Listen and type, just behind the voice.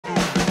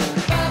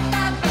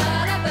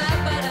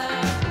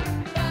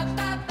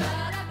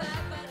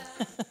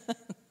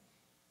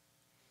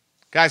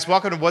Guys,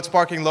 welcome to What's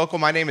Barking Local.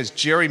 My name is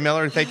Jerry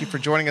Miller. Thank you for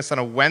joining us on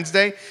a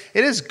Wednesday.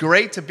 It is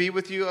great to be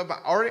with you.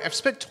 I've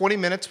spent 20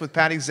 minutes with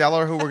Pattie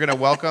Zeller, who we're going to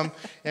welcome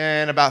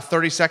in about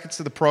 30 seconds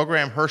to the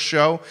program, her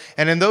show.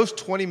 And in those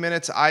 20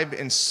 minutes, I've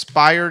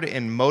inspired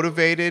and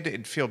motivated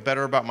and feel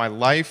better about my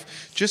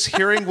life. Just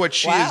hearing what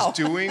she is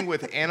doing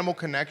with Animal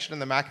Connection in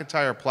the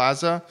McIntyre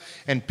Plaza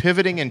and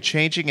pivoting and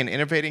changing and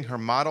innovating her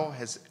model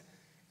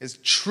is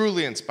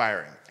truly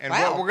inspiring. And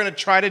what we're going to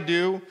try to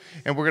do,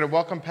 and we're going to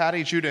welcome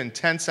Pattie Judah in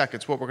 10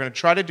 seconds, what we're going to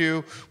try to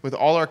do with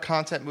all our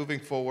content moving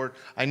forward,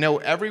 I know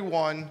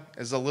everyone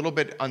is a little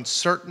bit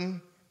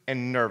uncertain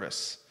and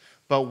nervous,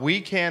 but we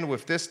can,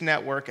 with this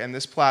network and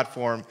this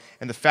platform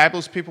and the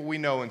fabulous people we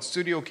know in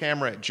studio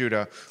camera at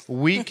Judah,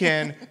 we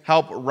can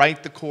help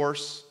write the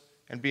course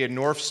and be a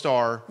North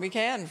Star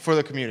for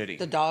the community.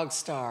 The Dog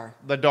Star.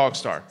 The Dog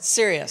Star.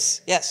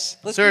 Serious, yes.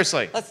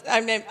 Seriously.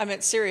 I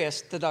meant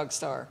Sirius, the Dog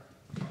Star.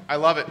 I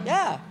love it.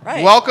 Yeah,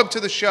 right. Welcome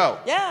to the show.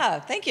 Yeah,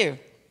 thank you.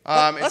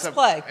 Let's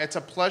play. It's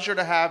a pleasure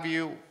to have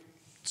you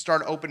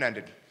start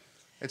open-ended.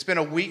 It's been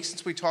a week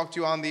since we talked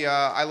to you on the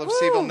I Love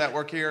CVille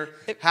Network here.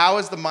 How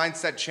has the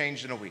mindset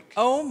changed in a week?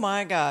 Oh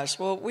my gosh.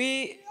 Well,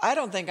 I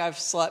don't think I've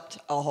slept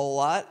a whole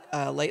lot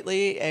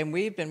lately, and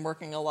we've been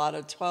working a lot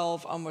of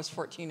 12, almost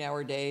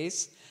 14-hour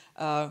days.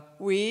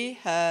 We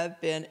have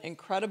been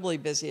incredibly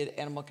busy at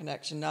Animal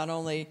Connection, not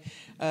only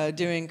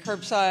doing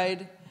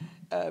curbside,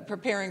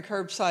 preparing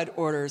curbside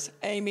orders.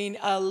 I mean,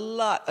 a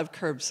lot of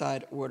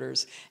curbside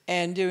orders,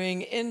 and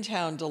doing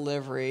in-town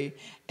delivery,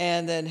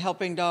 and then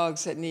helping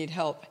dogs that need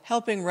help,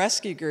 helping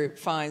Rescue Group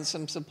find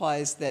some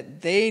supplies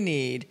that they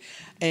need,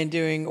 and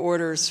doing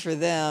orders for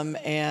them,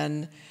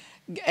 and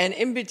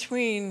in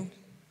between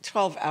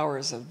 12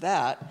 hours of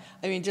that,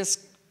 I mean,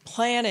 just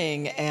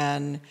planning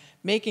and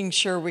making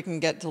sure we can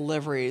get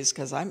deliveries,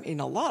 because I mean,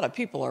 a lot of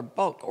people are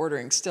bulk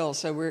ordering still,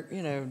 so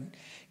we're,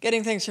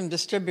 getting things from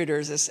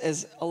distributors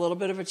is a little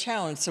bit of a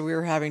challenge. So we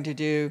were having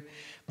to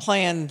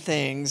plan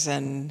things,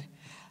 and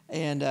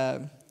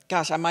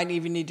gosh, I might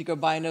even need to go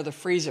buy another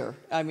freezer.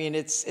 I mean,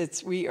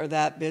 we are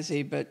that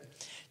busy, but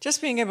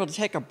just being able to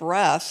take a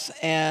breath,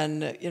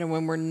 and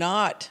when we're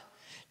not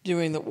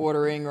doing the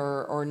ordering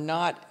or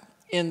not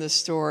in the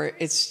store,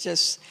 it's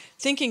just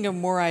thinking of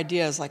more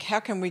ideas, like how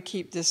can we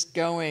keep this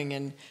going,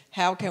 and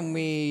how can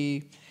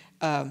we,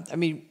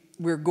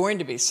 we're going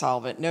to be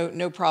solvent,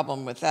 no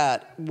problem with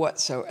that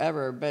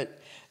whatsoever.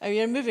 But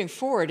moving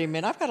forward,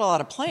 I've got a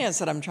lot of plans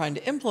that I'm trying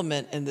to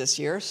implement in this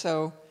year.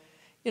 So,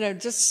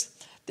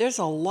 just there's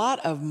a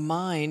lot of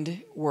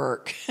mind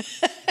work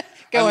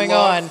going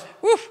on.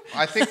 Woo.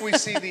 I think we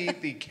see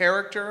the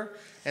character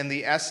and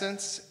the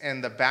essence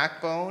and the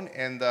backbone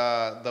and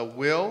the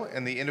will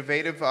and the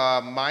innovative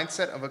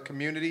mindset of a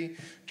community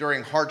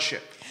during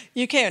hardship.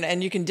 You can,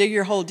 and you can dig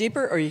your hole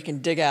deeper, or you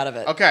can dig out of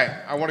it. Okay,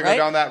 I want to go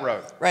down that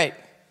road. Right.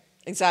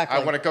 Exactly.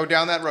 I want to go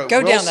down that road.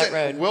 Down that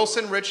road.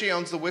 Wilson Ritchie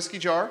owns the Whiskey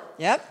Jar.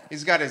 Yep.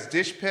 He's got his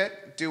dish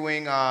pit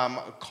doing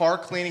car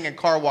cleaning and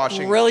car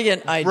washing.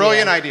 Brilliant idea.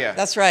 Brilliant idea.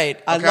 That's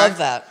right. I love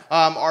that.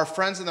 Our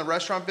friends in the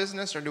restaurant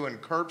business are doing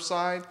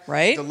curbside,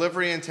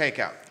 delivery and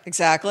takeout.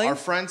 Exactly. Our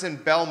friends in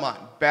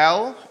Belmont,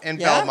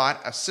 Belmont,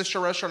 a sister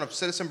restaurant of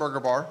Citizen Burger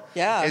Bar,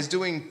 is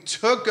doing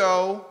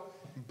to-go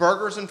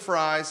burgers and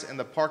fries in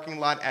the parking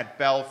lot at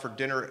Bell for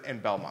dinner in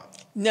Belmont.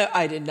 No,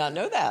 I did not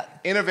know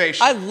that.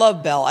 Innovation. I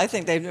love Bell. I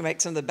think they make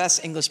some of the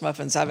best English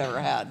muffins I've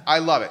ever had. I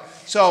love it.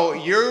 So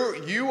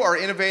you are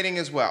innovating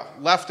as well,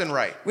 left and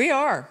right. We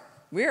are.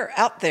 We are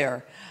out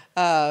there.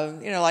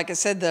 Like I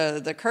said,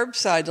 the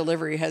curbside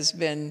delivery has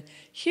been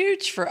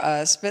huge for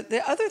us, but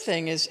the other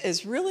thing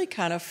is really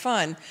kind of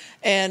fun.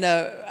 And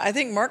I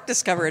think Mark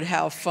discovered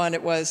how fun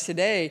it was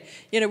today.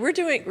 We're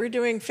doing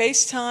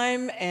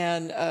FaceTime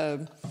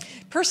and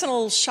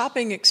personal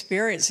shopping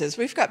experiences.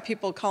 We've got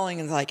people calling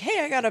and like,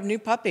 hey, I got a new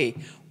puppy.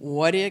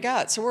 What do you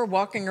got? So we're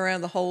walking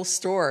around the whole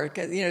store.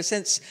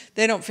 Since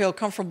they don't feel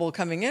comfortable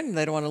coming in,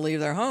 they don't want to leave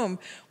their home,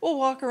 we'll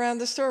walk around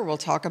the store. We'll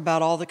talk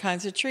about all the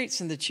kinds of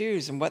treats and the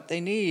chews and what they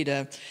need.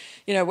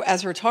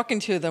 As we're talking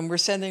to them, we're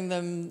sending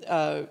them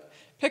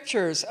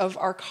pictures of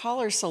our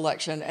collar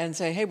selection and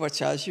say, hey, what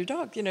size is your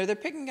dog? They're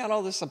picking out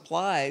all the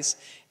supplies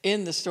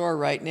in the store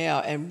right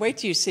now. And wait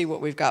till you see what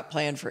we've got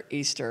planned for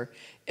Easter.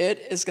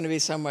 It is going to be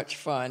so much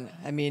fun.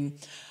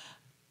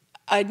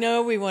 I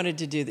know we wanted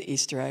to do the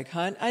Easter egg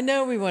hunt. I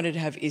know we wanted to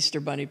have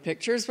Easter bunny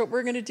pictures, but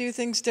we're going to do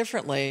things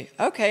differently.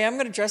 Okay, I'm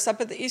going to dress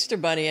up as the Easter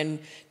bunny and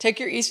take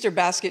your Easter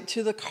basket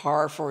to the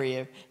car for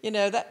you.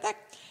 That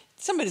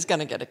somebody's going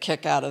to get a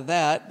kick out of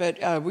that.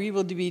 But we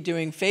will be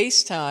doing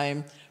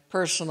FaceTime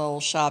personal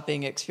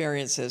shopping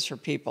experiences for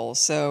people.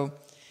 So,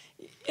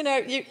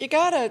 you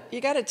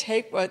gotta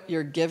take what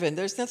you're given.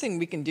 There's nothing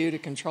we can do to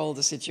control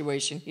the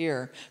situation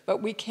here,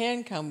 but we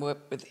can come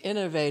up with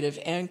innovative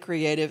and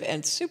creative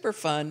and super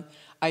fun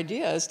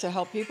ideas to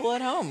help people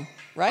at home,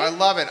 right? I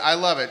love it. I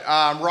love it.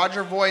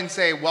 Roger Voyne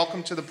say,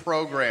 welcome to the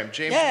program.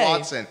 James Yay.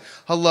 Watson,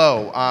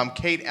 hello.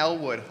 Kate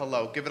Elwood,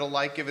 hello. Give it a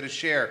like, give it a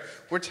share.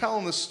 We're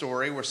telling the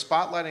story. We're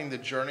spotlighting the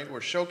journey. We're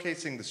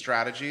showcasing the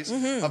strategies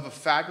of a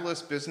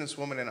fabulous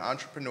businesswoman and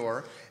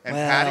entrepreneur. And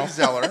Pattie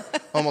Zeller,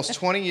 almost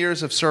 20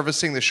 years of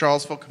servicing the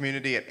Charlottesville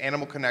community at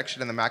Animal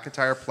Connection in the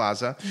McIntyre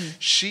Plaza.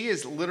 She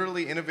is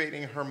literally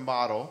innovating her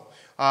model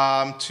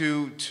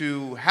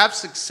to have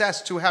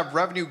success, to have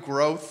revenue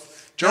growth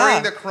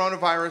during the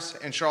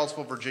coronavirus in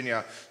Charlottesville,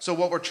 Virginia. So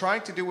what we're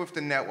trying to do with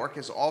the network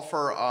is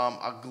offer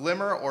a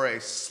glimmer or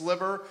a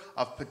sliver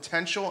of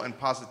potential and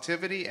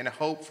positivity and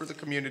hope for the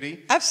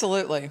community.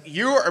 Absolutely.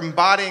 You're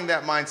embodying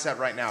that mindset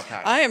right now,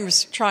 Pattie. I am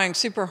trying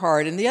super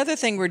hard. And the other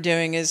thing we're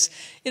doing is,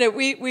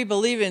 we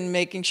believe in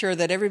making sure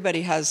that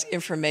everybody has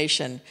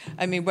information.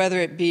 I mean, whether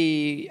it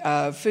be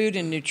food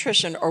and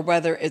nutrition, or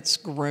whether it's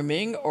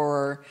grooming,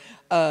 or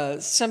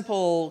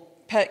simple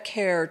pet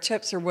care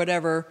tips or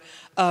whatever.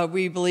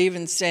 We believe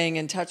in staying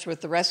in touch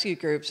with the rescue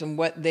groups and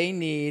what they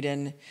need,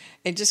 and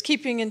just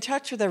keeping in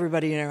touch with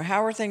everybody.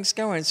 How are things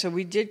going? So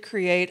we did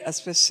create a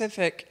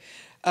specific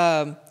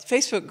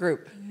Facebook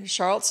group,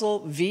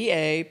 Charlottesville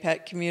VA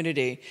Pet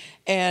Community,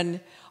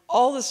 and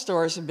all the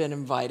stores have been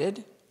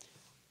invited,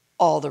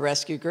 all the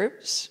rescue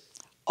groups,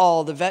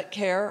 all the vet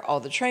care,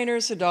 all the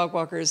trainers, the dog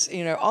walkers,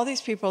 all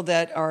these people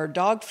that are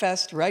Dog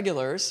Fest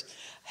regulars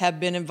have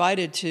been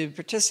invited to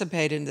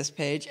participate in this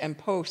page and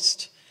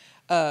post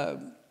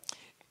what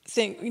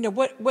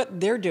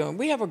they're doing.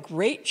 We have a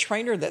great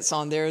trainer that's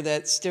on there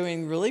that's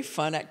doing really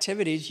fun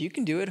activities you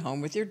can do at home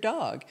with your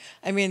dog.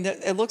 I mean,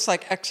 it looks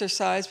like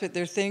exercise, but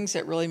they're things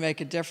that really make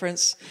a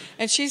difference.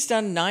 And she's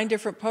done 9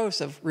 different posts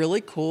of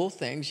really cool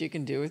things you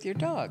can do with your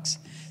dogs.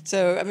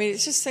 So, I mean,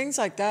 it's just things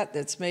like that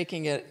that's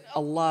making it a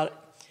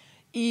lot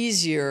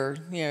easier,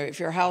 if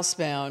you're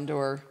housebound,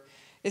 or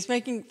it's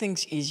making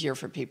things easier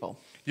for people.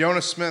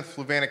 Yona Smith,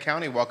 Fluvanna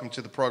County, welcome to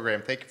the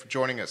program. Thank you for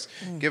joining us.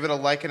 Give it a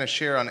like and a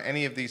share on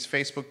any of these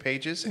Facebook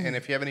pages. And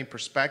if you have any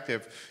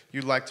perspective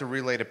you'd like to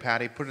relay to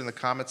Pattie, put it in the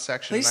comments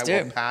section. Please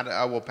and do.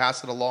 I will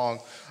pass it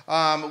along.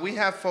 We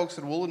have folks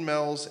at Woolland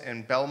Mills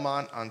and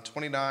Belmont on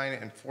 29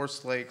 and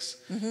Forest Lakes,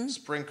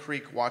 Spring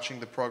Creek,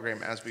 watching the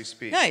program as we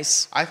speak.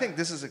 Nice. I think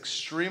this is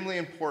extremely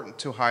important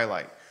to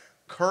highlight.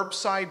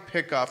 Curbside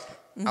pickup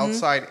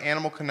outside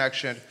Animal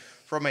Connection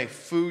from a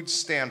food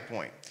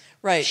standpoint.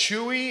 Right.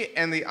 Chewy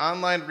and the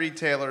online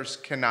retailers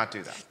cannot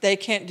do that. They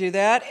can't do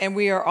that. And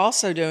we are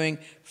also doing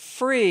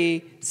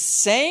free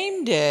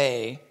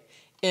same-day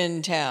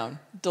in-town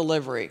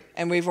delivery.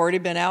 And we've already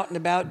been out and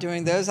about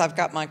doing those. I've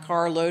got my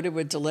car loaded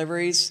with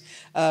deliveries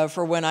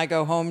for when I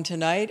go home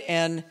tonight.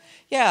 And,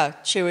 yeah,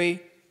 Chewy,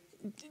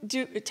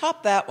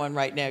 top that one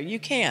right now. You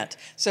can't.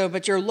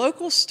 But your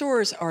local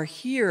stores are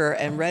here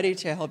and ready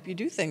to help you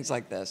do things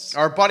like this.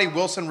 Our buddy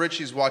Wilson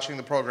Ritchie's watching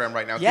the program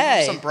right now. Yay. Give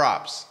him some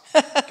props.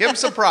 Give him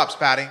some props,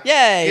 Pattie.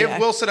 Yay. Give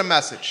Wilson a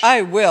message.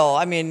 I will.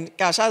 I mean,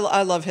 gosh,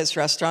 I love his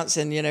restaurants,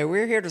 and,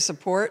 we're here to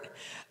support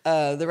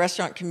the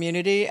restaurant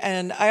community.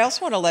 And I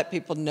also want to let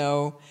people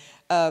know,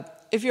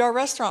 if you're a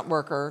restaurant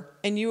worker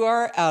and you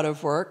are out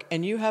of work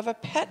and you have a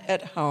pet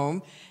at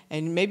home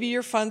and maybe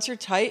your funds are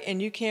tight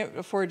and you can't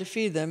afford to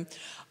feed them,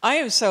 I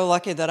am so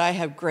lucky that I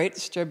have great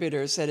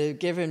distributors that have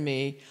given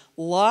me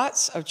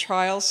lots of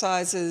trial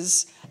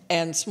sizes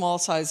and small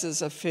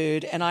sizes of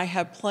food, and I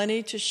have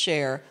plenty to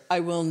share. I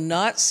will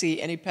not see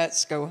any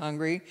pets go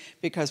hungry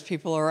because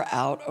people are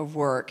out of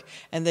work,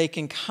 and they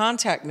can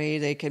contact me.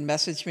 They can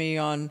message me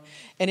on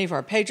any of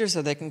our pages,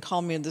 or they can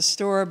call me in the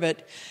store.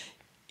 But,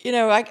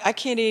 I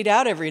can't eat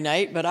out every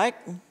night, but I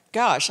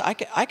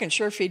can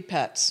sure feed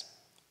pets.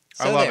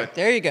 So I love it.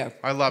 There you go.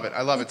 I love it.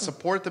 I love it.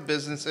 Support the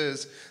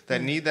businesses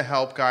that need the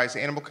help, guys.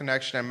 Animal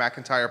Connection and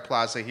McIntyre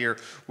Plaza here,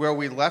 where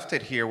we left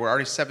it here. We're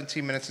already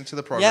 17 minutes into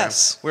the program.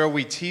 Yes. Where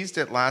we teased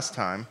it last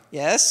time.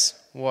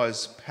 Yes.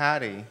 Was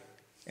Pattie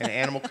and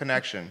Animal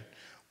Connection.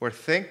 We're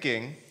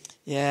thinking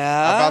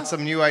Yeah. about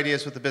some new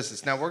ideas with the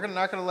business. Now, we're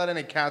not going to let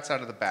any cats out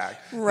of the bag.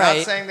 Right.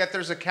 Not saying that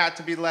there's a cat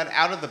to be let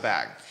out of the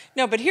bag.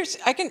 No, but here's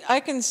I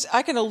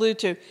can allude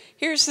to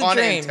here's the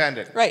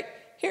Unintended. dream. Right.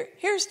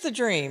 Here's the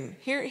dream.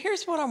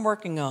 Here's what I'm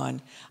working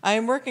on. I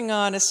am working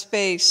on a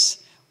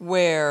space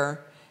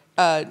where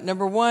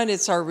number one,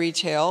 it's our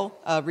retail.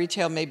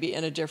 Retail may be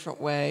in a different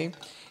way.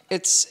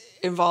 It's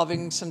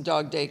involving some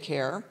dog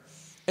daycare.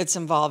 It's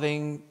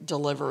involving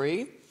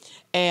delivery.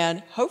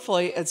 And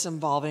hopefully it's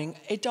involving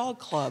a dog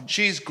club.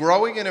 She's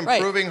growing and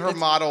improving her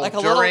model like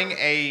during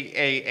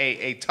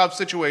a tough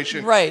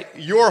situation. Right.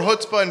 Your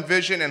chutzpah and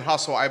vision and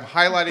hustle. I'm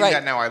highlighting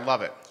that now. I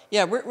love it.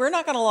 Yeah, we're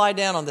not going to lie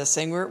down on this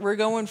thing. We're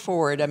going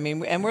forward. I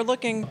mean, and we're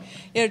looking,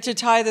 to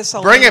tie this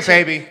all. Bring it,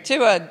 baby. To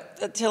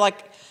like,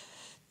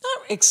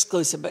 not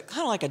exclusive, but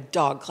kind of like a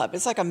dog club.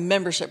 It's like a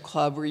membership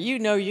club where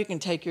you can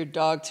take your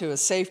dog to a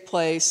safe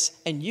place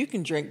and you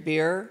can drink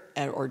beer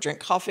or drink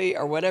coffee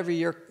or whatever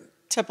your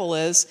tipple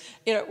is,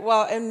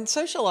 and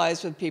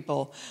socialize with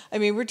people. I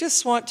mean, we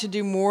just want to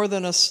do more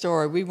than a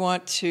store. We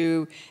want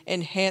to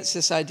enhance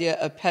this idea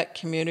of pet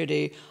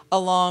community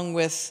along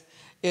with,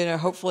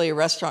 hopefully a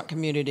restaurant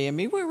community. I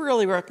mean, we're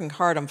really working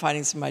hard on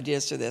finding some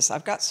ideas for this.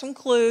 I've got some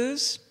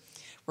clues.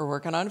 We're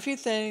working on a few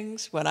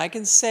things. When I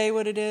can say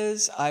what it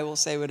is, I will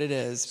say what it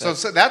is. So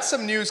that's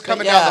some news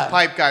coming down the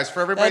pipe, guys,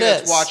 for everybody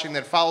that's watching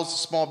that follows the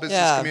small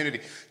business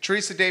community.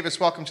 Teresa Davis,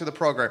 welcome to the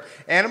program.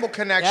 Animal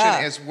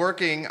Connection is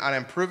working on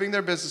improving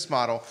their business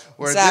model,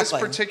 where this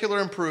particular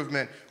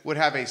improvement would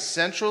have a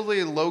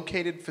centrally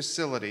located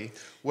facility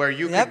where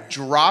you could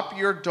drop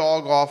your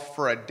dog off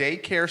for a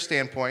daycare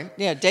standpoint.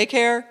 Yeah,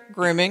 daycare,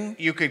 grooming.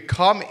 You could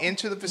come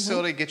into the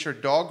facility, get your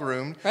dog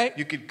groomed. Right.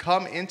 You could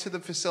come into the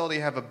facility,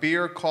 have a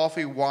beer,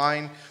 coffee,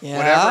 wine,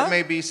 whatever it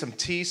may be, some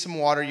tea, some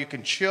water. You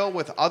can chill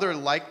with other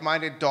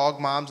like-minded dog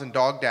moms and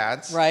dog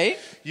dads. Right.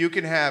 You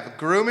can have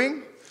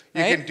grooming.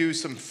 You can do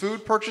some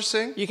food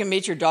purchasing. You can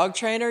meet your dog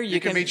trainer.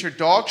 You can meet your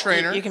dog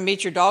trainer. You can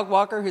meet your dog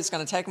walker who's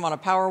going to take them on a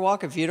power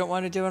walk if you don't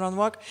want to do it on the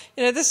walk.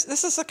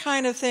 This is the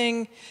kind of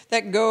thing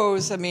that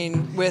goes,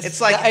 with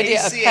it's like the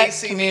idea of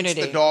pet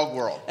community. Meets the dog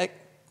world.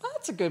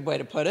 That's a good way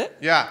to put it.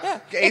 Yeah.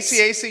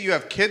 ACAC, you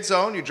have Kid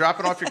Zone. You're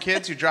dropping off your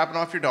kids. You're dropping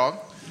off your dog.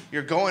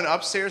 You're going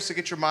upstairs to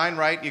get your mind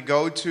right. You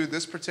go to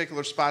this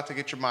particular spot to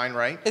get your mind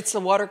right. It's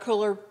the water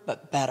cooler,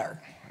 but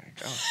better. There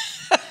you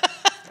go.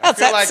 How's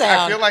that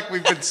sound? I feel like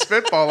we've been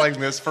spitballing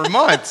this for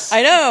months.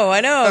 I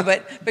know,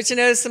 but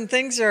some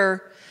things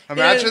are.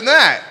 Imagine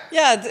that.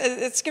 Yeah,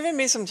 it's given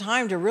me some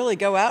time to really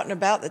go out and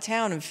about the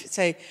town and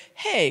say,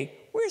 hey,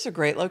 where's a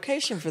great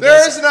location for this?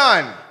 There is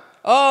none.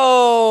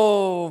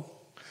 Oh.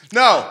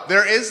 No,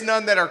 there is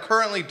none that are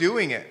currently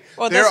doing it.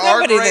 Well, there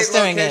are nobody that's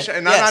doing it.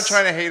 And I'm not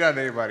trying to hate on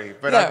anybody,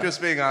 but I'm just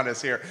being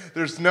honest here.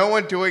 There's no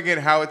one doing it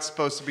how it's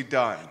supposed to be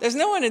done. There's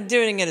no one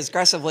doing it as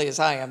aggressively as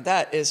I am.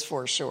 That is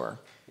for sure.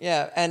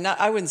 Yeah, and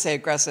I wouldn't say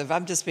aggressive.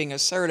 I'm just being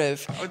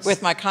assertive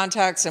with my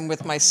contacts and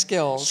with my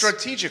skills.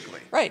 Strategically.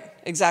 Right,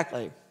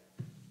 exactly.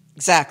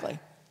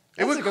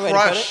 It would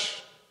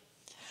crush.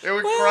 It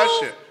would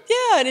crush it.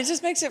 Yeah, and it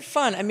just makes it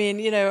fun.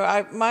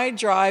 My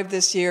drive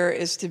this year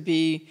is to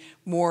be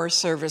more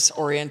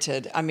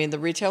service-oriented. The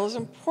retail is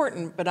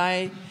important, but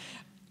I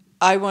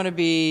want to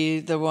be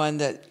the one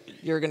that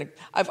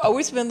I've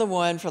always been the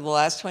one for the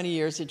last 20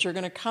 years that you're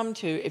going to come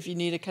to if you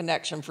need a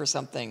connection for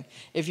something,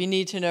 if you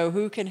need to know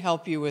who can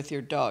help you with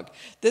your dog.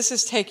 This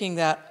is taking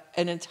that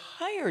an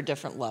entire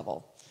different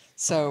level.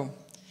 So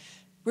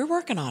we're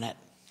working on it.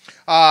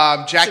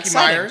 Jackie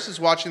Myers is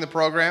watching the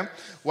program.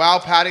 Wow,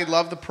 Pattie,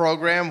 love the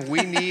program.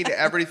 We need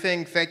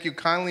everything. Thank you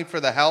kindly for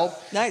the help.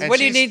 Nice. What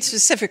do you need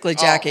specifically,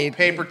 Jackie?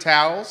 Paper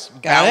towels,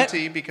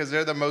 Bounty, because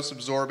they're the most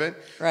absorbent.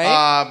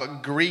 Right.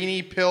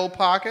 Greenie pill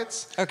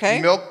pockets.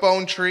 Okay. Milk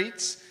bone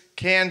treats.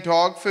 Canned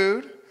dog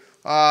food.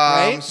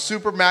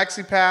 Super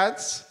maxi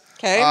pads.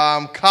 Okay.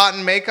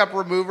 Cotton makeup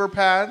remover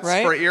pads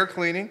for ear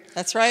cleaning.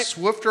 That's right.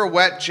 Swifter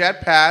wet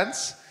jet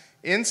pads.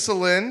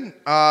 Insulin,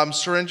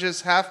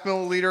 syringes, 0.5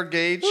 milliliter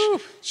gauge.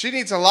 Ooh. She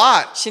needs a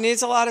lot. She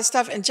needs a lot of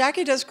stuff. And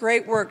Jackie does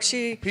great work.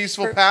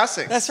 Peaceful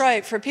passing. That's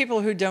right. For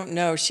people who don't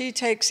know, she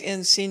takes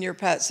in senior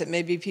pets that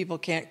maybe people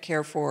can't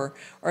care for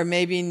or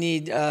maybe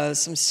need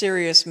some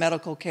serious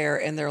medical care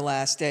in their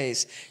last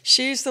days.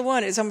 She's the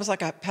one. It's almost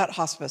like a pet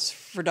hospice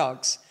for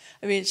dogs.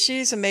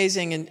 She's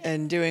amazing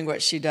in doing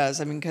what she does.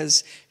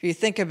 Because if you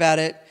think about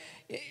it,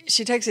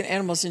 she takes in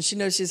animals and she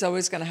knows she's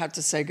always going to have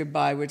to say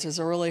goodbye, which is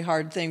a really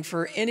hard thing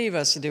for any of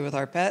us to do with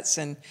our pets.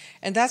 And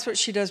that's what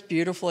she does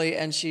beautifully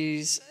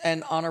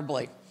and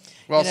honorably.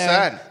 Well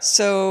said.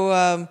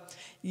 So,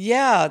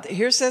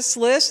 here's this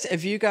list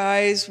if you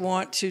guys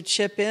want to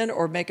chip in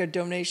or make a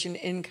donation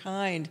in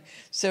kind.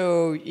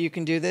 So you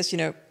can do this,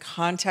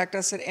 contact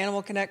us at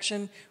Animal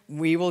Connection.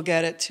 We will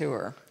get it to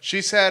her.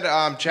 She said,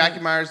 Jackie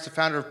Myers, the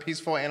founder of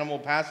Peaceful Animal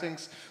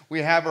Passings.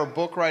 We have her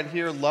book right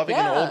here, Loving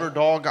an Older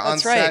Dog on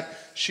Set. Right.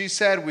 She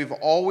said, we've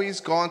always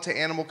gone to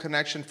Animal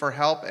Connection for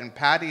help, and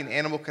Pattie and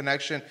Animal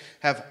Connection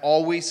have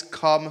always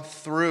come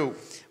through.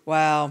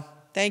 Wow.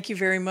 Thank you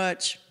very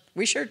much.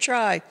 We sure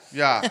try.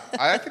 Yeah,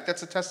 I think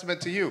that's a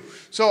testament to you.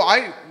 So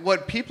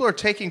what people are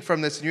taking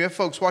from this, and you have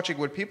folks watching,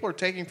 what people are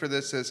taking for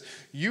this is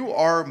you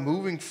are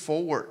moving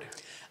forward.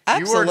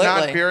 Absolutely. You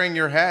are not burying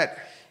your head.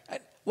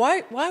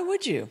 Why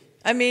would you?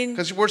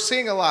 Because we're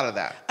seeing a lot of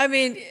that.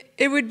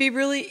 It would be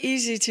really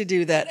easy to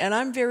do that. And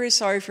I'm very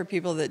sorry for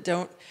people that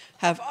don't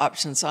have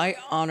options. I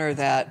honor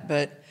that.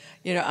 But,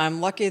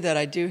 I'm lucky that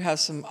I do have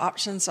some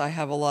options. I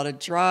have a lot of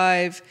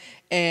drive.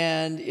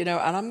 And, and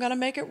I'm going to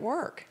make it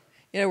work.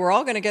 We're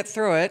all going to get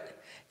through it.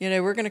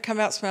 We're going to come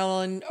out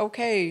smelling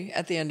okay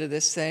at the end of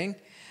this thing.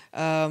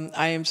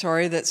 I am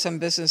sorry that some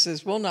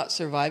businesses will not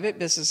survive it,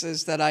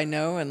 businesses that I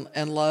know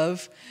and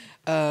love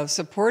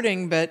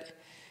supporting. But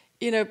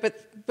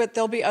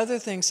there'll be other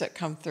things that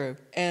come through.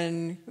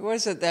 And what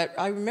is it that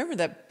I remember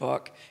that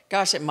book?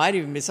 Gosh, it might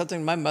even be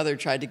something my mother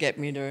tried to get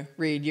me to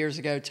read years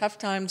ago. Tough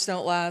times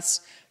don't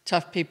last.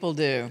 Tough people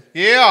do.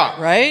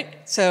 Yeah.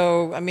 Right?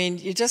 So,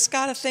 you just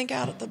got to think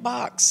out of the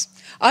box.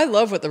 I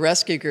love what the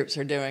rescue groups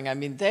are doing.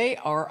 They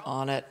are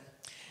on it.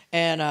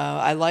 And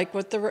I like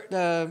what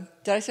did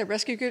I say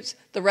rescue groups?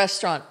 The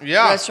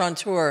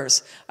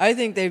restaurateurs. I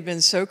think they've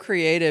been so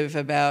creative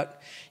about,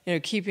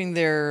 keeping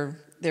their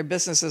their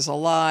businesses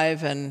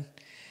alive and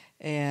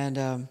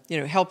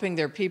helping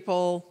their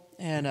people.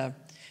 And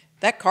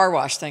that car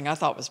wash thing I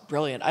thought was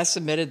brilliant. I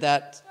submitted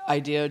that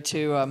idea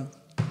to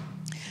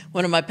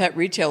one of my pet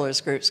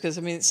retailers groups because,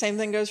 the same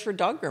thing goes for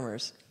dog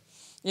groomers.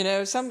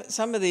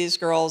 Some of these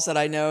girls that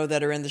I know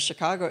that are in the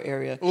Chicago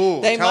area,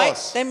 they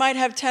might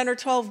have 10 or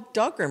 12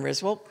 dog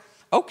groomers. Well,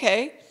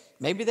 okay,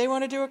 maybe they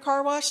want to do a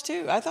car wash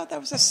too. I thought that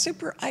was a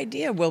super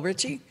idea, Will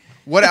Ritchie.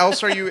 What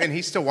else are you, and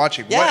he's still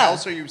watching, Yeah. What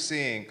else are you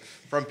seeing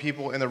from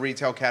people in the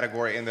retail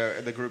category in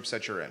the groups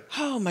that you're in?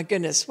 Oh, my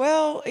goodness.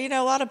 Well, a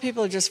lot of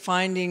people are just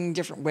finding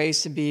different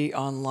ways to be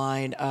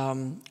online.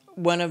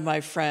 One of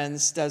my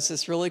friends does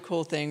this really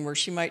cool thing where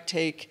she might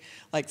take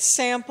like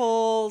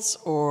samples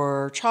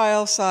or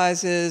trial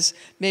sizes,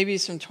 maybe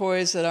some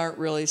toys that aren't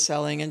really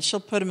selling, and she'll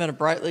put them in a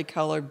brightly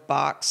colored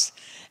box,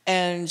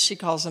 and she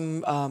calls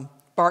them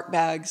bark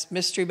bags,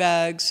 mystery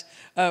bags,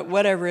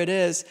 whatever it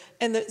is.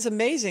 And it's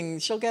amazing.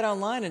 She'll get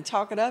online and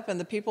talk it up, and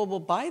the people will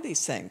buy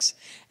these things.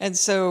 And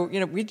so,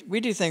 we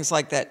do things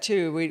like that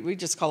too. We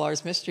just call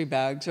ours mystery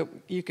bags. So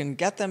you can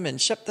get them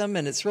and ship them,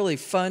 and it's really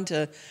fun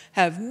to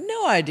have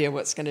no idea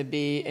what's going to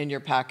be in your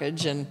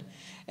package.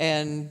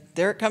 And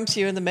there it comes to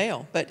you in the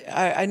mail. But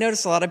I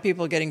notice a lot of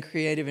people getting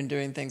creative and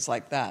doing things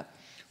like that.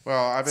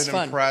 Well, I've been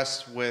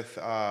impressed with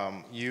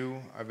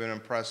you. I've been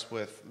impressed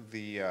with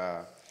the...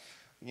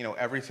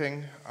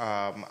 everything.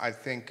 I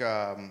think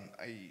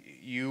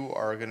you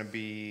are going to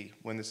be,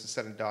 when this is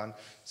said and done,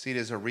 seen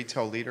as a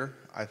retail leader.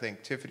 I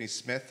think Tiffany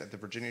Smith at the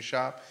Virginia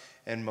shop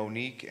and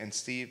Monique and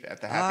Steve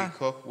at the Happy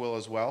Cook will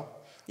as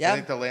well. Yeah. I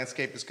think the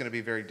landscape is going to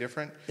be very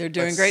different. They're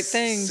doing great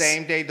things.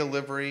 Same-day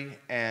delivery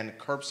and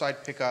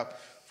curbside pickup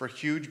for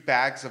huge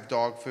bags of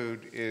dog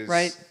food is...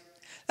 Right.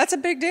 That's a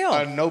big deal.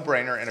 A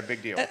no-brainer and a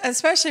big deal.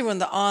 Especially when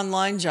the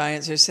online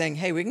giants are saying,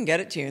 hey, we can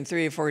get it to you in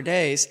 3 or 4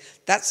 days.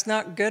 That's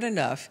not good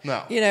enough.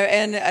 No.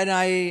 And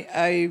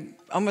I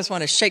almost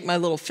want to shake my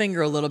little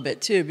finger a little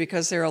bit too,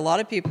 because there are a lot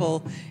of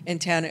people in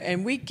town,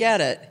 and we get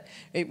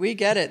it. We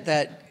get it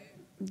that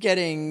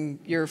getting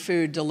your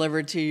food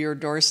delivered to your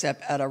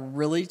doorstep at a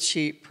really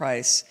cheap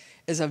price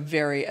is a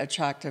very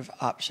attractive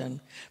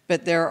option.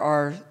 But there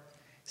are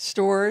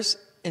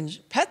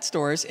pet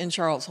stores in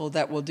Charlottesville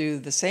that will do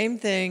the same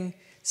thing,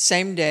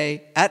 same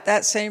day, at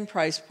that same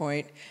price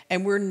point,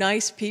 and we're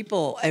nice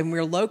people, and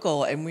we're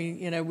local, and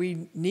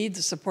we need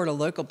the support of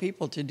local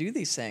people to do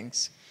these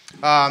things.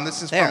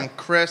 This is from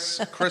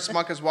Chris. Chris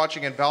Monk is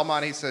watching in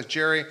Belmont. He says,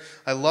 Jerry,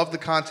 I love the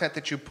content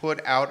that you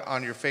put out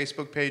on your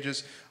Facebook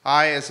pages.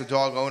 I, as a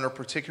dog owner,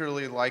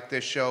 particularly like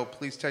this show.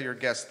 Please tell your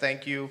guests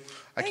thank you.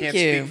 I can't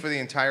speak for the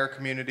entire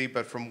community,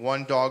 but from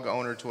one dog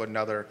owner to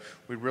another,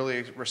 we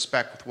really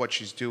respect with what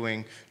she's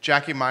doing.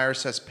 Jackie Meyer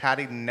says,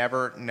 Pattie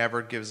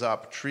never gives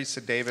up. Teresa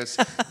Davis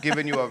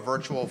giving you a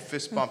virtual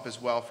fist bump as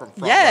well from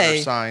Front Runner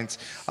Signs.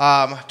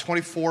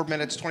 25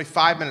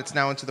 minutes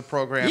now into the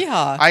program.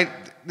 Yeah.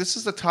 This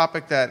is a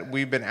topic that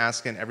we've been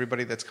asking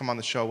everybody that's come on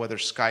the show, whether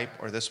Skype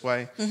or this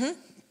way. Mm-hmm.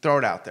 Throw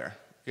it out there.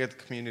 You get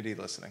the community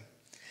listening.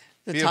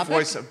 Be a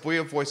voice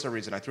of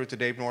reason. I threw it to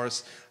Dave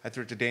Norris. I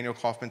threw it to Daniel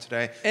Kaufman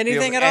today.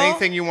 Anything at all?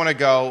 Anything you want to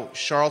go,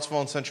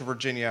 Charlottesville and Central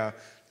Virginia,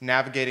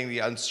 navigating the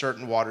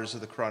uncertain waters of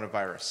the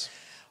coronavirus.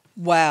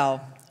 Wow.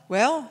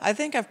 Well, I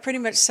think I've pretty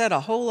much said a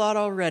whole lot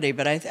already,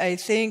 but I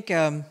think,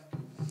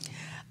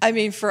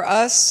 for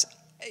us,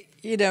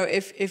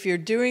 if you're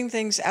doing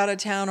things out of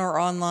town or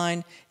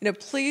online,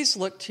 please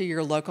look to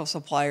your local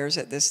suppliers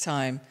at this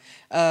time.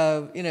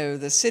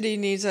 The city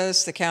needs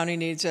us, the county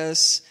needs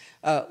us,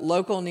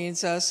 local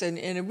needs us,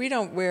 and we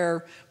don't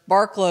wear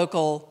bark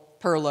local,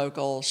 per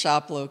local,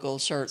 shop local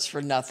shirts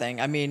for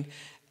nothing.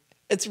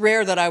 It's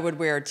rare that I would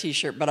wear a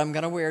T-shirt, but I'm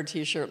going to wear a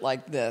T-shirt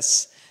like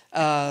this.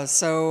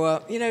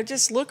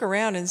 Just look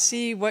around and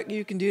see what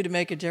you can do to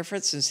make a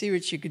difference and see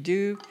what you could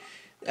do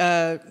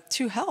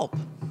to help.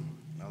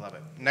 I love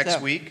it.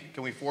 Next week,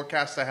 can we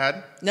forecast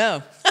ahead?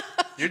 No.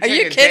 You're Are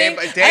you taking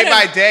kidding? Day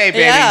by day, baby.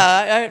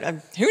 Yeah,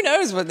 who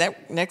knows what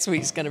next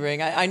week's going to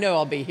bring. I know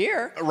I'll be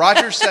here.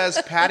 Roger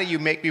says, Pattie, you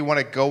make me want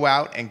to go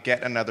out and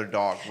get another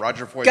dog.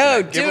 Roger Foy,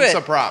 give him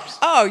some props.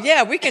 Oh,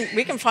 yeah, we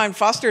can find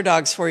foster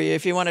dogs for you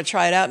if you want to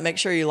try it out and make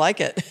sure you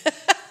like it.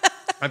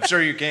 I'm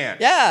sure you can.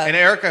 Yeah. And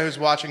Erica, who's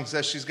watching,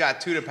 says she's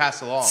got 2 to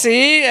pass along.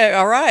 See?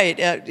 All right.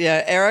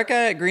 Erica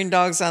at Green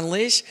Dogs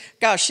Unleashed.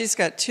 Gosh, she's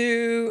got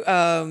 2...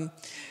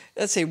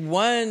 let's see,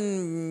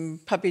 one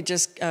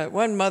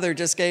mother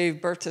just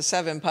gave birth to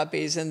 7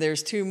 puppies, and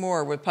there's 2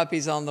 more with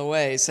puppies on the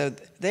way. So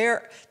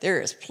there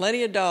is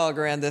plenty of dog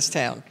around this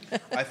town.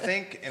 I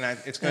think,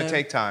 it's going to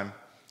take time.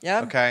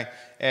 Yeah. Okay.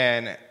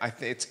 And I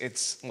think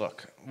it's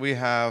look, we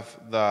have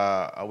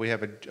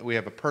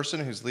a person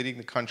who's leading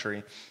the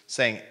country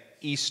saying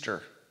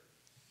Easter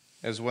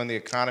is when the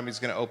economy is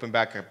going to open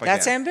back up again.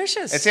 That's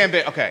ambitious. It's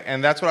ambitious. Okay,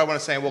 and that's what I want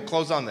to say. And we'll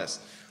close on this.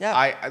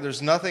 Yeah.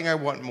 There's nothing I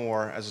want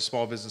more as a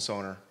small business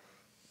owner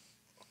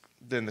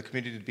then the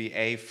community to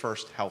be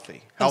first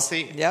healthy.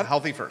 Yep.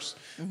 Healthy first.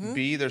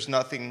 B, there's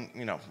nothing,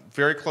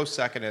 very close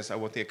second is I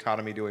want the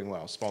economy doing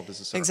well, small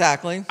business owner.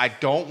 Exactly. I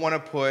don't want to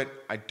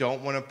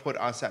put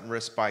us at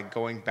risk by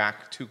going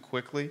back too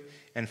quickly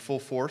and full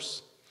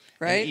force.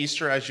 Right. And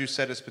Easter, as you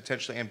said, is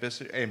potentially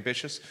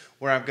ambitious.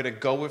 Where I'm going to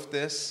go with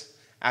this,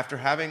 after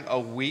having a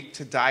week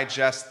to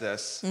digest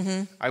this,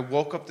 I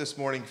woke up this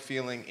morning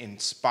feeling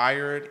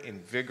inspired,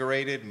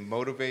 invigorated,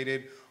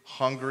 motivated,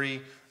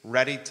 hungry,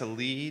 ready to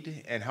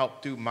lead and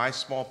help do my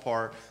small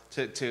part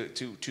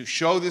to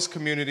show this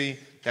community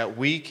that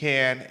we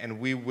can and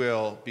we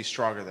will be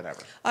stronger than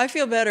ever. I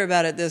feel better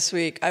about it this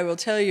week. I will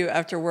tell you,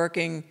 after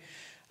working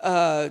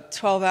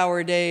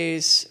 12-hour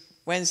days,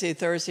 Wednesday,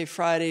 Thursday,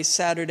 Friday,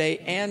 Saturday,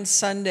 and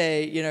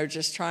Sunday,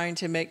 just trying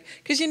to make,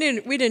 because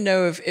we didn't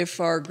know if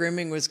our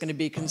grooming was going to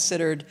be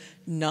considered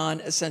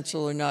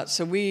non-essential or not.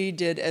 So we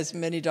did as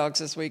many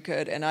dogs as we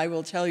could, and I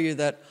will tell you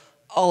that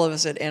all of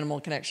us at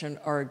Animal Connection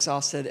are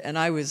exhausted, and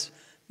I was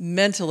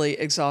mentally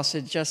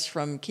exhausted just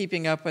from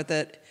keeping up with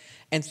it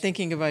and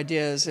thinking of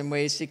ideas and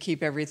ways to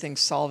keep everything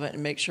solvent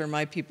and make sure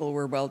my people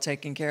were well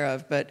taken care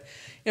of. But,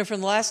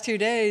 from the last 2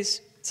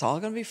 days, it's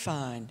all going to be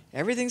fine.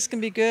 Everything's going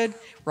to be good.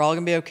 We're all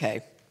going to be okay.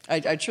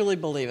 I truly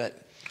believe it.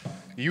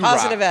 You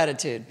Positive rock.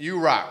 attitude. You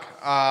rock.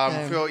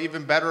 Feel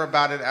even better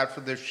about it after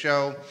this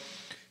show.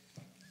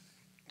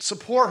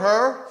 Support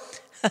her.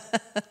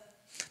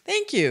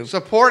 Thank you.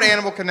 Support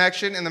Animal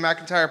Connection in the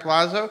McIntyre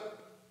Plaza.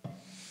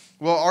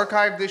 We'll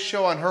archive this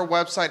show on her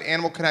website,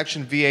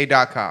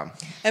 animalconnectionva.com.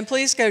 And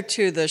please go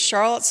to the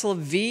Charlottesville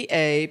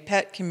VA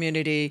Pet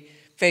Community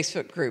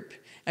Facebook group.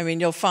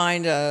 You'll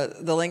find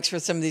the links for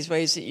some of these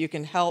ways that you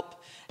can help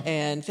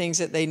and things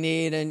that they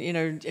need.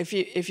 And,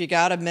 if you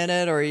got a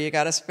minute or you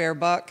got a spare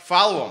buck,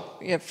 follow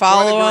them. Yeah,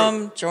 follow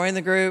them, join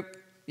the group.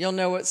 You'll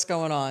know what's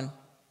going on.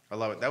 I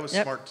love it. That was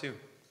smart, too.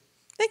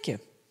 Thank you.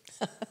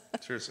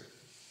 Seriously.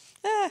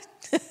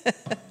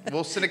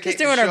 We'll syndicate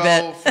the our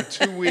show bit.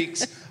 for 2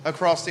 weeks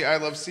across the I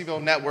Love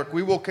CVille Network.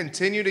 We will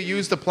continue to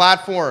use the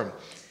platform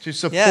to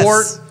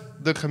support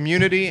the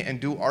community and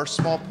do our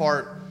small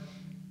part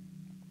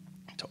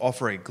to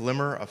offer a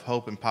glimmer of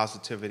hope and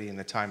positivity in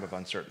the time of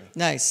uncertainty.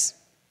 Nice.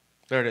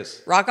 There it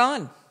is. Rock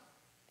on.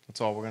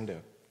 That's all we're going to do.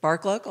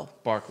 Bark local.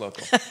 Bark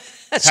local.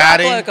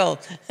 Pattie, shop local.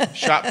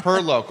 Shop per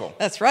local.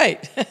 That's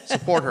right.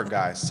 Support her,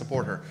 guys.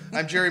 Support her.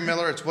 I'm Jerry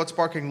Miller. It's What's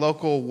Barking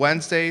Local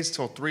Wednesdays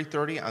till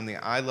 3:30 on the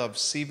I Love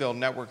CVille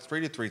Network,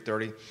 3 to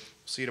 3:30.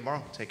 See you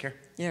tomorrow. Take care.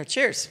 Yeah,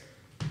 cheers.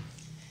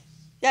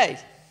 Yay.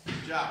 Good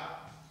job.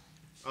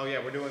 Oh,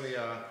 yeah, we're doing the...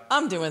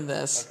 I'm doing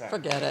this. Okay.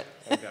 Forget it.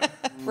 Okay.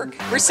 We're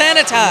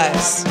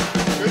sanitized.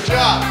 Good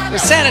job. We're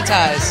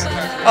sanitized.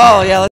 Oh, yeah.